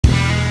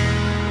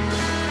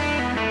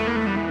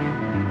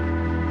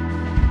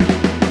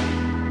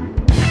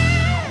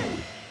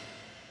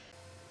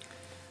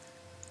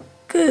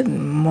Good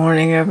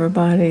morning,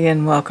 everybody,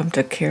 and welcome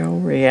to Carol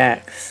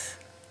Reacts.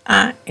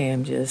 I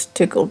am just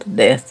tickled to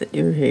death that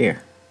you're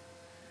here.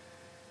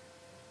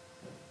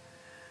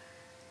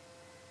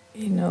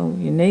 You know,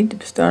 you need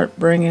to start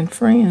bringing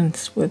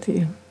friends with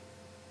you.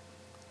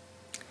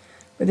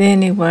 But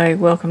anyway,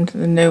 welcome to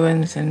the new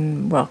ones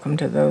and welcome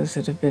to those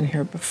that have been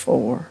here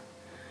before.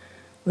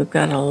 We've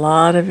got a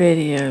lot of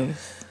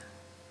videos,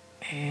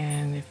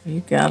 and if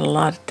you've got a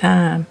lot of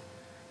time,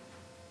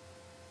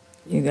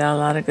 you got a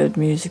lot of good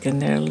music in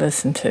there to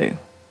listen to.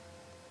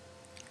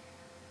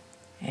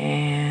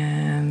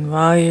 And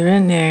while you're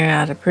in there,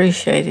 I'd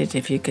appreciate it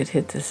if you could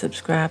hit the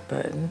subscribe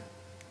button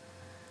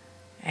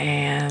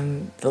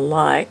and the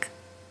like,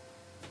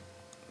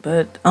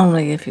 but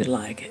only if you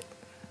like it.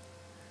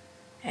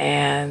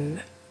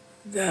 And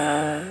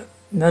the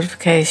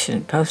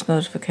post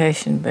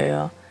notification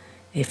bell,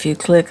 if you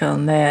click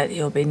on that,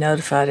 you'll be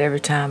notified every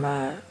time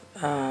I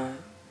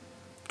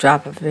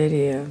drop a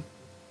video.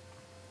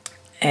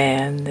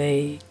 And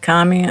the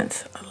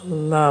comments, I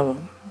love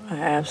them. I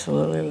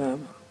absolutely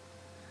love them.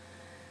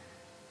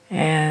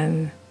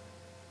 And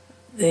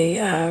the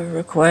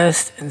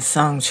request and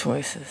song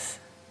choices.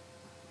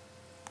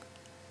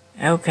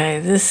 Okay,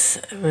 this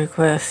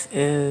request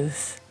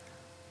is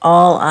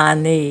All I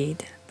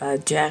Need by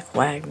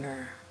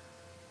Wagner.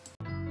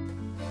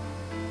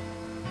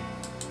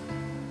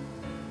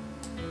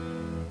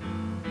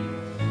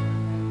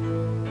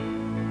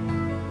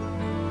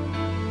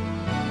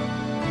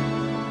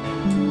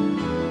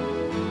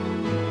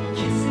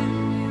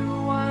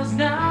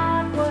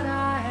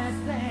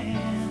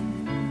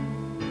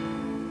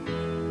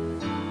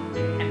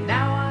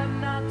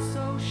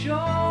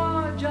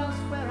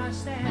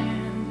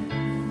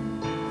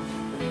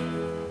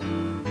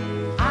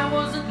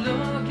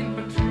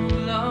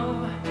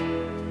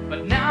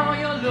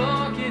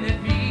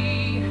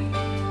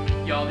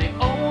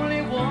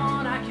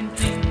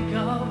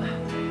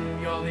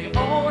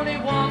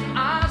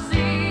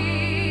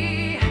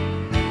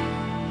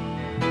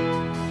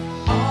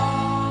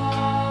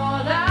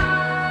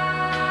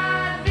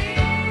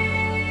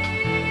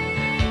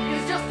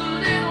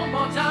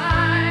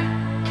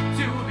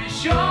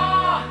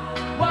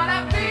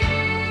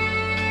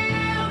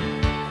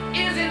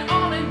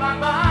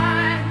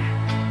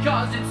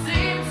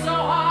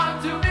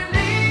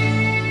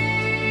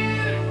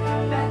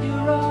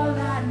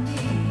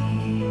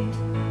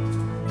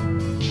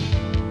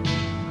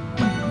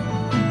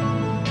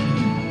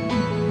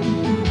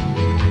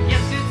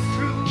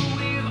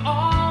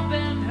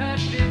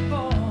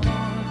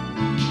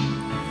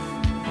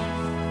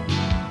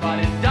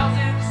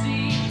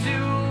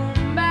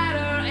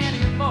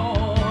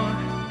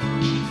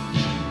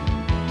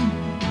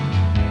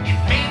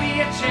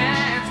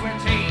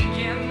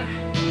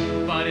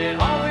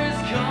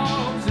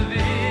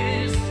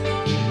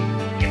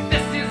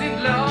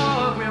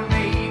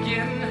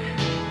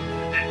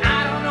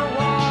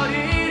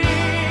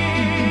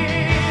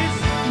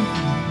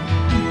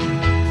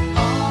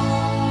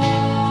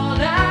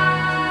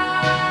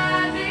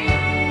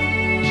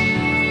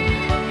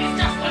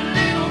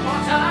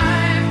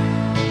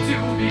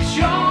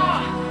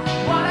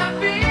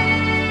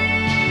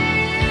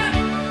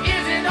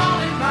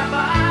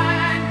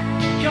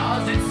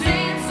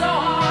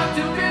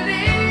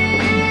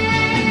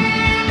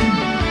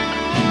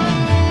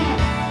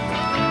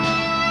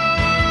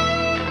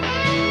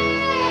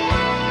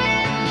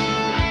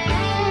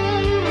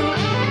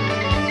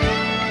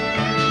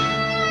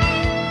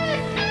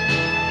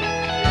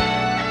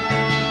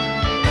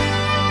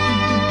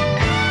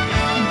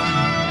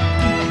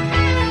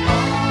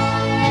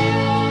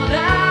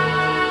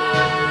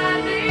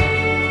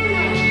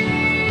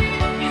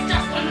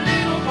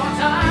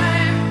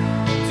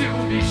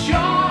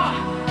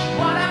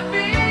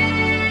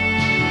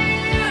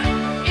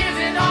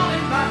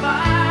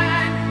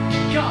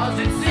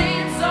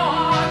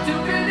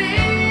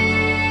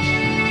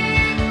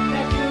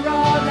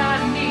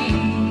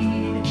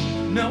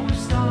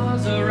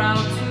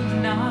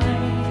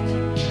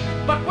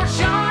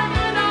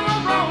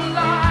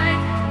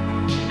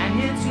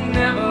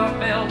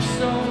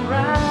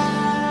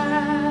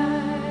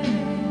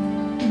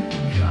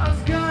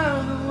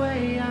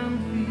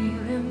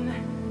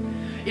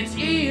 It's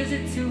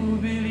easy to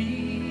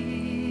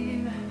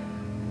believe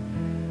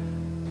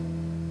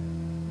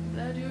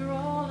that you're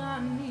all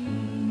I need.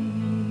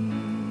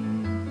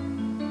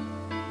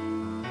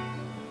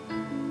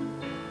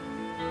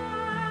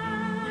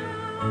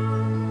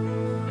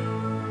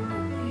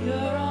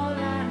 You're all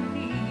I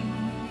need.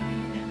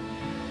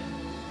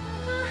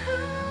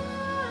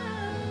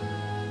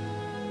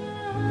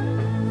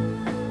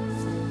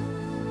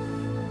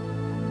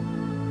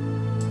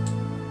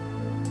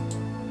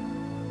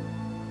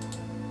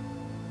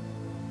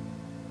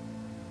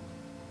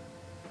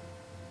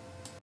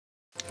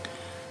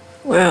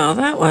 Well,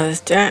 that was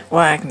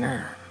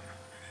Wagner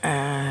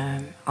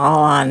and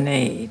All I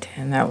Need,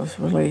 and that was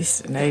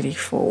released in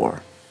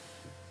 '84.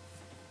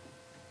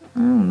 I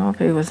don't know if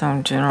he was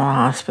on General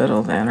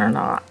Hospital then or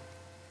not.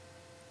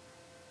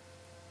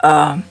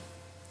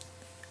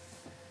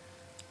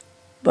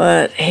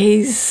 But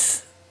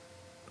he's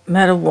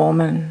met a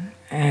woman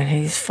and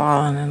he's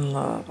fallen in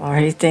love, or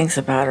he thinks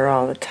about her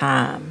all the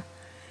time.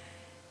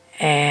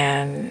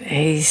 And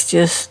he's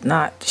just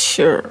not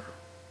sure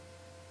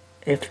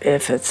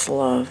if it's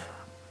love.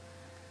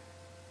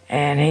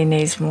 And he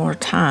needs more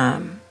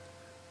time.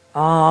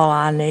 All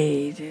I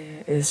need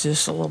is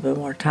just a little bit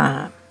more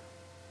time.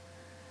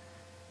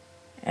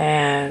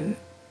 And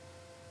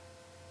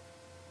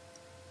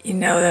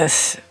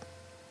that's,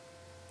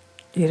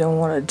 you don't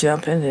want to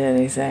jump into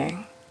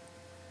anything.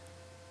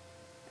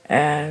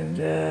 And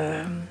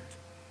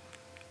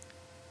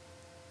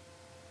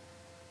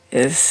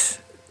there's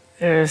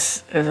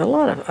a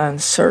lot of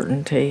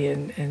uncertainty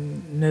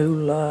in new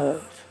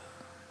love,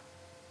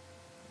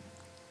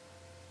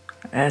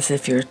 as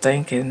if you're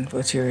thinking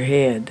with your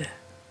head.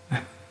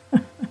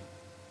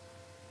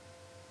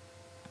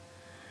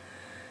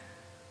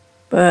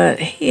 But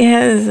he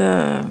has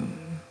a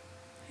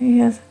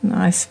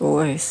nice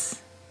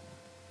voice.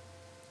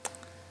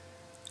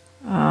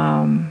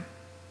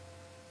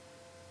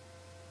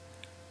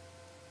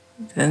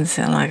 Doesn't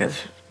sound like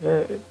it's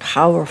very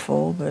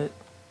powerful, but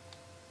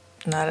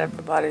not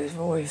everybody's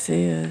voice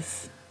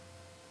is.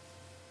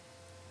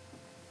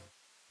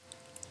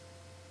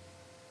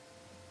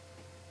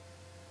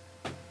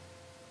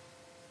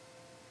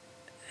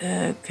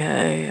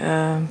 Okay,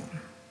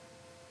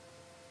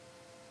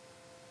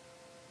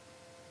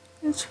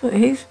 it's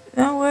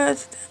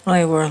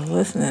definitely worth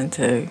listening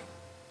to.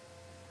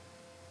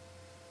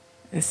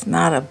 It's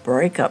not a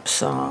breakup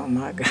song,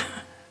 my God.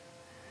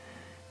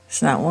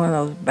 It's not one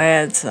of those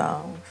bad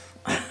songs.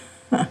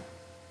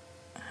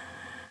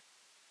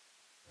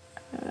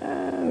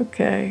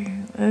 Okay,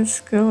 let's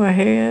go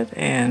ahead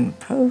and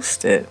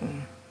post it.